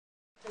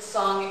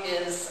song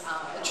is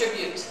a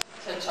tribute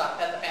to Chuck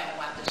that the family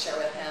wanted to share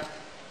with him.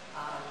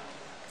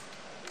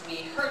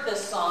 We heard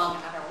this song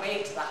on our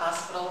way to the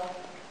hospital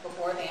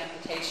before the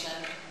amputation.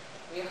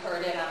 We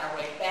heard it on our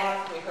way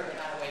back. We heard it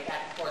on our way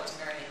back towards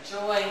Mary and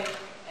Joy.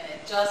 And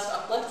it just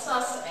uplifts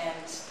us,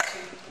 and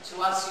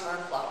to us, you are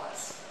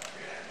flawless.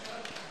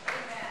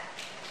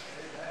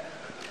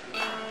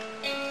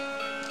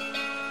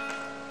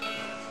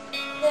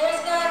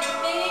 There's got to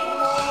be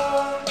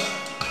more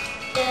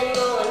than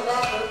going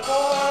back and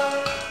forth,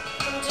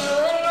 from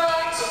doing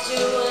right to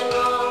doing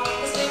wrong,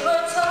 'cause we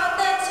were taught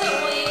that's who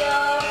we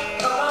are.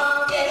 Come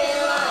on, get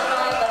in line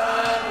right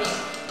behind me.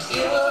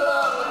 You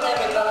belong with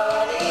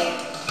everybody,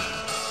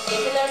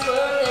 thinking there's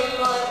worth in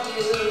what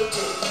you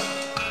do.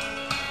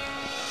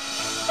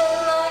 And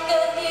like a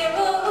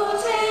hero who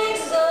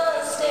takes the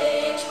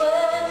stage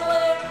when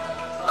we're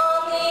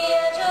on the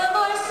edge of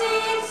our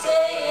seat,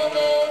 saying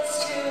it's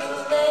too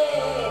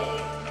late.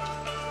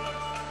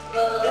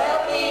 Well, let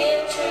me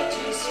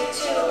introduce you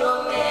to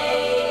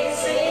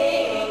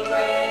Amazing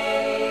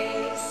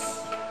Grace.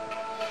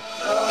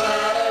 No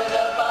matter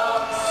the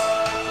bumps,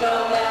 no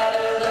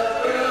matter the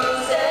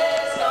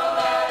bruises, no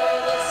matter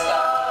the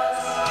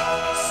scars,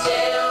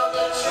 still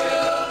the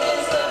truth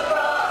is the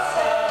cross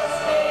has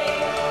made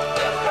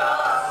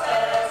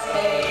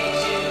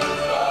you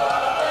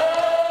flawless.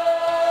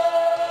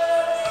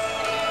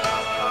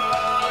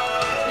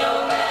 No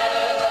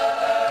matter the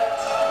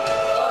hurt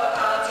or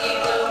how deep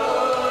the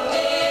wound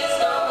is,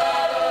 no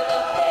matter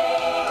the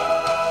pain,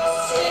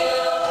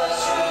 still the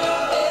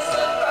truth is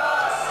the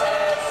cross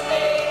has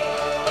made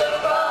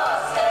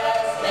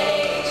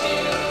you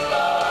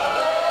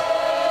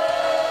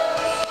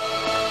flawless.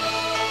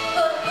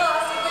 Could it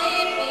possibly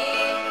be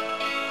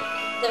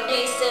that we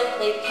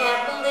simply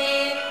can't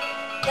believe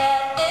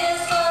that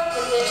this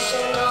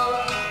unconditional